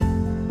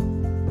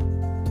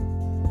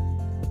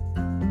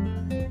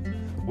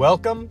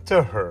Welcome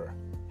to Her,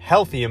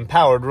 Healthy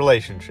Empowered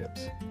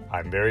Relationships.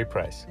 I'm Barry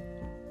Price.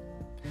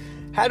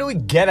 How do we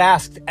get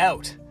asked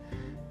out?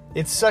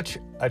 It's such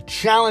a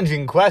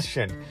challenging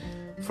question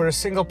for a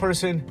single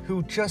person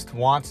who just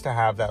wants to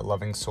have that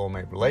loving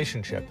soulmate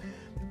relationship,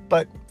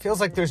 but feels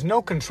like there's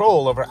no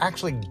control over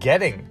actually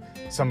getting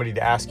somebody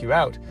to ask you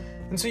out.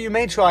 And so you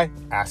may try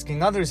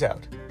asking others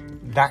out.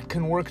 That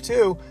can work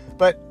too,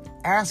 but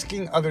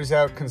asking others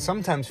out can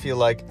sometimes feel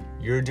like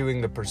you're doing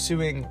the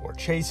pursuing or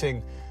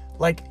chasing,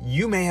 like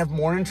you may have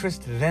more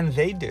interest than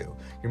they do.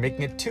 You're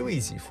making it too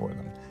easy for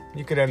them.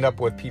 You could end up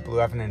with people who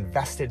haven't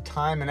invested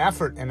time and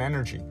effort and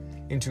energy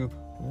into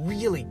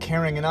really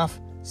caring enough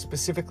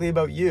specifically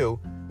about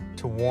you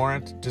to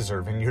warrant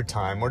deserving your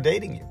time or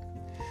dating you.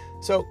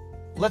 So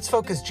let's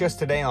focus just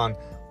today on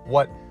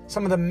what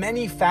some of the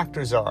many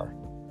factors are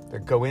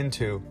that go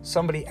into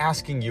somebody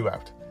asking you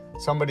out,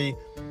 somebody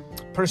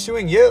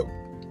pursuing you.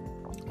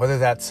 Whether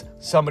that's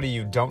somebody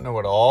you don't know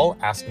at all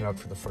asking you out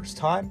for the first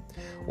time,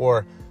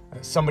 or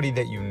somebody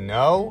that you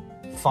know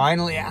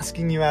finally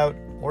asking you out,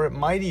 or it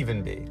might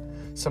even be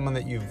someone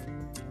that you've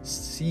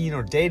seen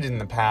or dated in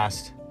the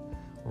past,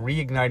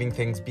 reigniting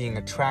things, being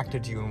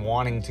attracted to you and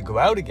wanting to go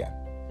out again.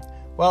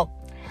 Well,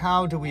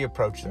 how do we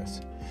approach this?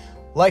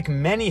 Like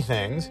many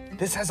things,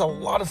 this has a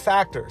lot of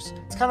factors.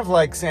 It's kind of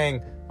like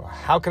saying, well,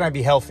 how can I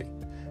be healthy?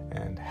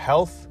 And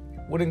health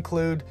would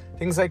include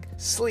things like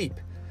sleep,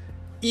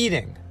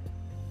 eating,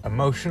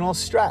 emotional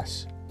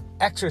stress,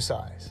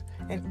 exercise,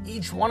 and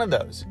each one of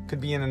those could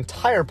be an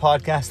entire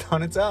podcast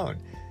on its own.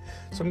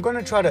 So I'm going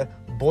to try to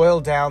boil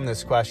down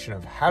this question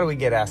of how do we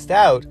get asked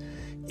out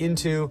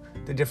into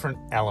the different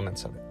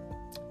elements of it.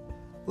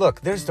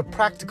 Look, there's the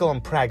practical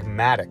and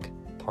pragmatic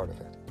part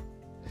of it.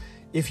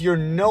 If you're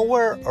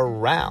nowhere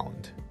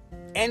around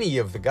any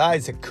of the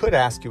guys that could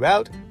ask you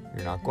out,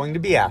 you're not going to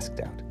be asked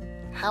out.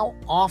 How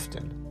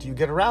often do you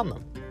get around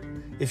them?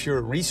 If you're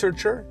a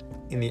researcher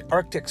in the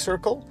Arctic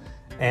Circle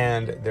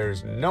and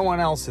there's no one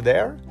else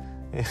there,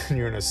 and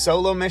you're in a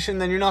solo mission,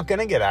 then you're not going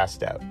to get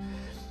asked out.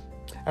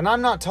 And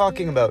I'm not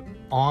talking about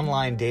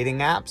online dating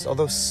apps,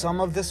 although some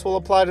of this will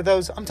apply to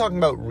those. I'm talking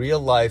about real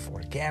life,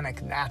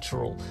 organic,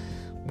 natural,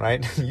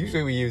 right?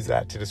 Usually we use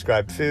that to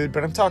describe food,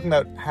 but I'm talking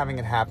about having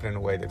it happen in a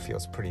way that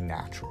feels pretty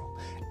natural,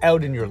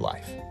 out in your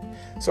life.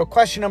 So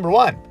question number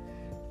one,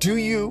 do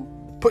you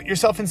put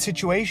yourself in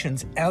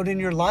situations out in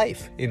your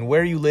life, in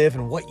where you live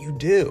and what you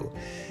do,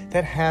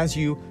 that has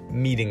you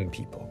meeting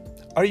people?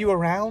 Are you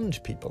around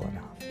people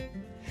enough?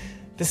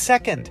 The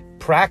second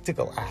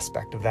practical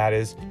aspect of that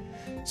is,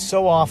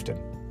 so often,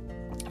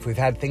 if we've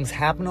had things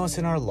happen to us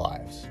in our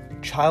lives,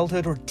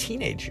 childhood or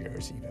teenage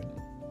years even,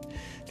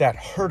 that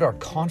hurt our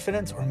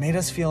confidence or made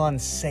us feel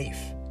unsafe,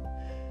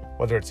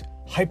 whether it's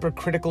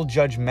hypercritical,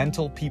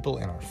 judgmental people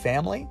in our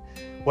family,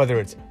 whether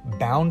it's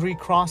boundary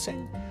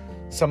crossing,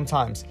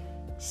 sometimes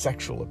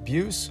sexual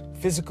abuse,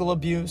 physical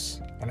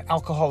abuse, an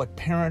alcoholic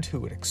parent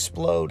who would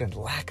explode, and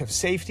lack of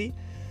safety,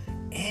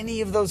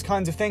 any of those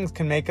kinds of things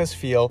can make us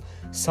feel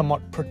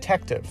somewhat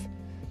protective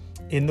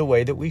in the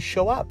way that we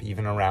show up,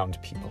 even around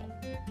people.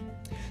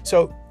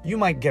 So you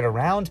might get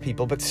around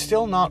people, but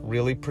still not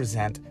really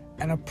present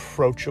an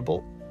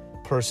approachable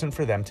person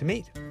for them to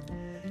meet.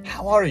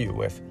 How are you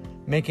with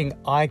making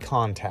eye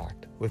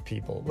contact with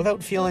people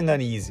without feeling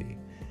uneasy?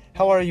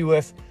 How are you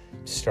with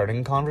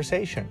starting a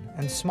conversation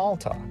and small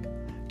talk?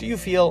 Do you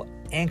feel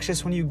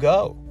anxious when you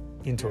go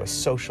into a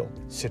social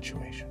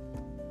situation?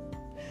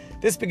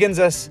 This begins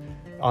us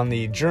on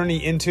the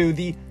journey into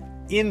the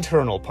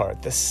internal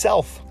part, the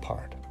self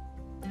part.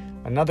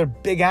 Another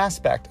big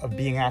aspect of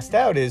being asked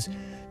out is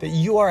that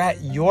you are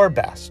at your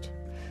best,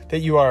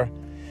 that you are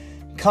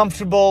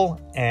comfortable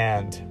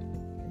and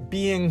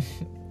being,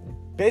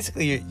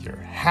 basically you're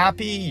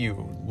happy,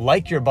 you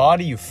like your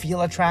body, you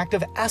feel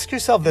attractive. Ask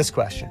yourself this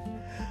question.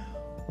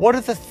 What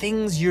are the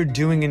things you're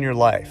doing in your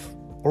life?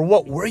 Or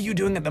what were you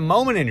doing at the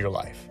moment in your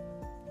life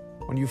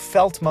when you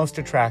felt most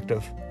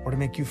attractive or to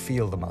make you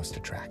feel the most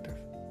attractive?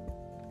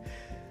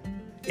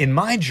 In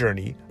my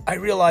journey, I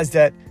realized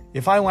that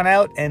if I went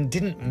out and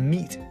didn't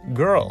meet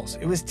girls,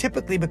 it was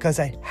typically because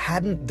I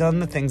hadn't done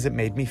the things that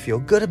made me feel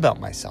good about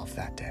myself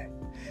that day.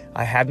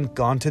 I hadn't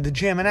gone to the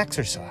gym and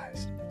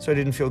exercised, so I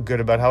didn't feel good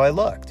about how I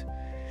looked.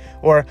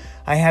 Or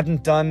I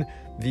hadn't done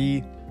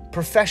the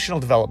professional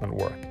development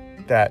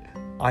work that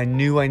I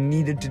knew I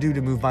needed to do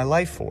to move my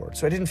life forward,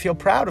 so I didn't feel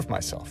proud of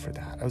myself for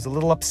that. I was a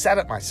little upset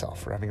at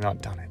myself for having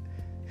not done it.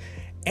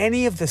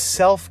 Any of the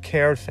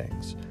self-care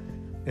things,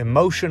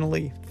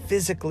 emotionally,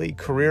 physically,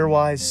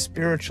 career-wise,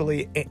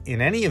 spiritually, in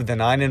any of the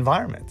 9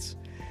 environments.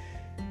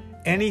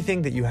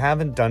 Anything that you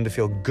haven't done to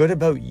feel good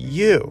about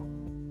you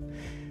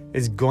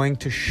is going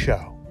to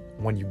show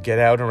when you get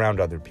out around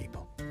other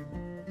people.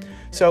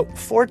 So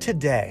for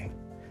today,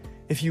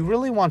 if you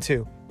really want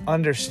to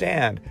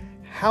understand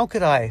how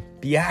could I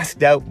be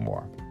asked out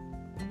more,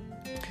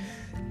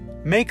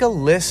 make a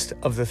list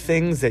of the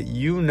things that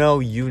you know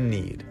you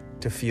need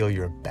to feel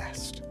your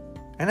best.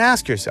 And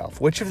ask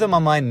yourself, which of them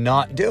am I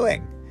not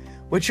doing?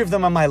 Which of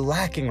them am I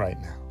lacking right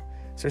now?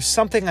 Is there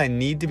something I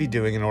need to be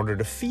doing in order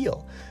to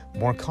feel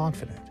more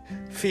confident,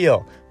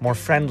 feel more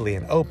friendly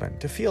and open,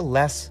 to feel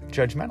less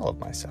judgmental of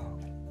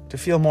myself, to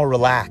feel more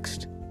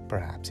relaxed,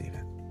 perhaps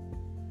even.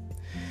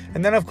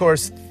 And then, of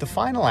course, the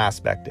final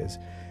aspect is,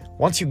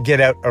 once you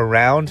get out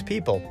around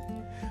people,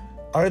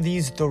 are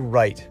these the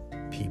right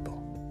people?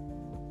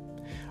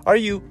 Are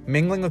you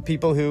mingling with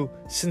people who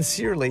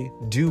sincerely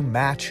do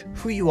match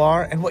who you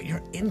are and what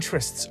your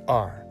interests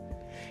are?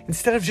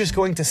 Instead of just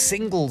going to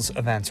singles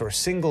events or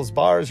singles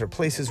bars or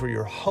places where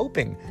you're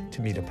hoping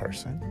to meet a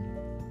person,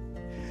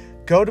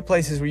 go to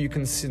places where you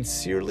can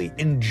sincerely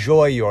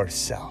enjoy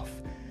yourself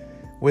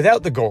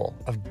without the goal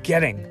of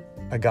getting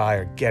a guy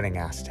or getting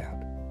asked out.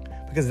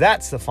 Because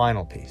that's the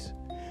final piece.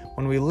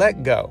 When we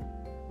let go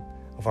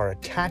of our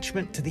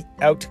attachment to the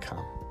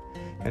outcome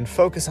and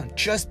focus on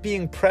just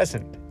being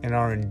present in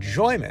our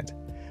enjoyment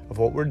of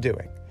what we're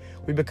doing,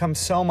 we become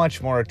so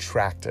much more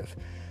attractive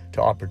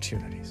to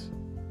opportunities.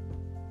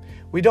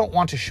 We don't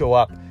want to show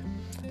up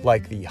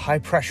like the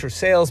high-pressure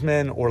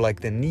salesman or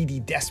like the needy,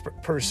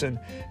 desperate person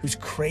who's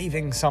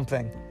craving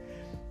something.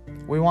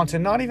 We want to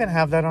not even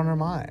have that on our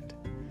mind.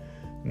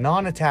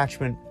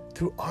 Non-attachment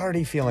through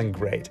already feeling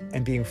great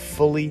and being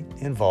fully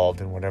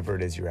involved in whatever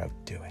it is you're out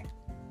doing,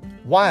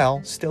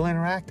 while still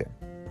interacting.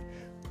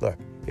 Look,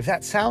 if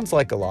that sounds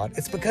like a lot,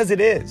 it's because it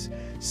is.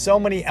 So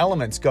many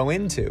elements go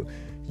into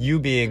you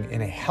being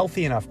in a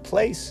healthy enough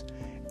place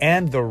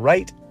and the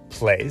right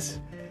place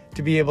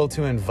to be able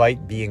to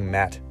invite being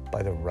met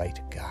by the right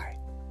guy.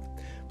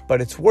 But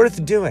it's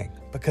worth doing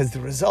because the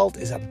result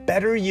is a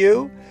better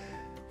you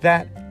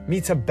that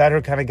meets a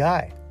better kind of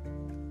guy.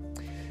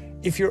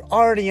 If you're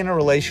already in a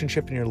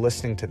relationship and you're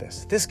listening to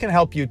this, this can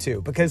help you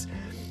too, because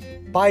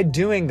by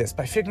doing this,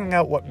 by figuring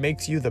out what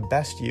makes you the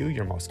best you,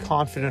 you're most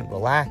confident,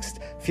 relaxed,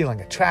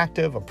 feeling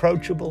attractive,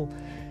 approachable,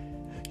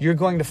 you're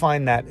going to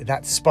find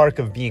that spark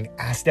of being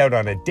asked out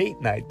on a date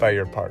night by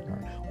your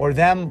partner or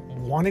them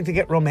wanting to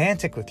get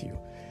romantic with you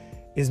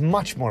is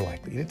much more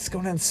likely. It's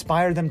going to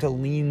inspire them to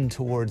lean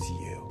towards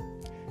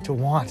you, to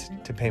want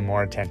to pay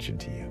more attention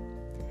to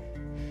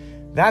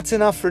you. That's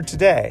enough for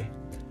today.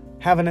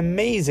 Have an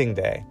amazing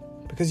day,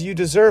 because you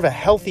deserve a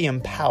healthy,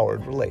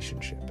 empowered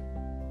relationship.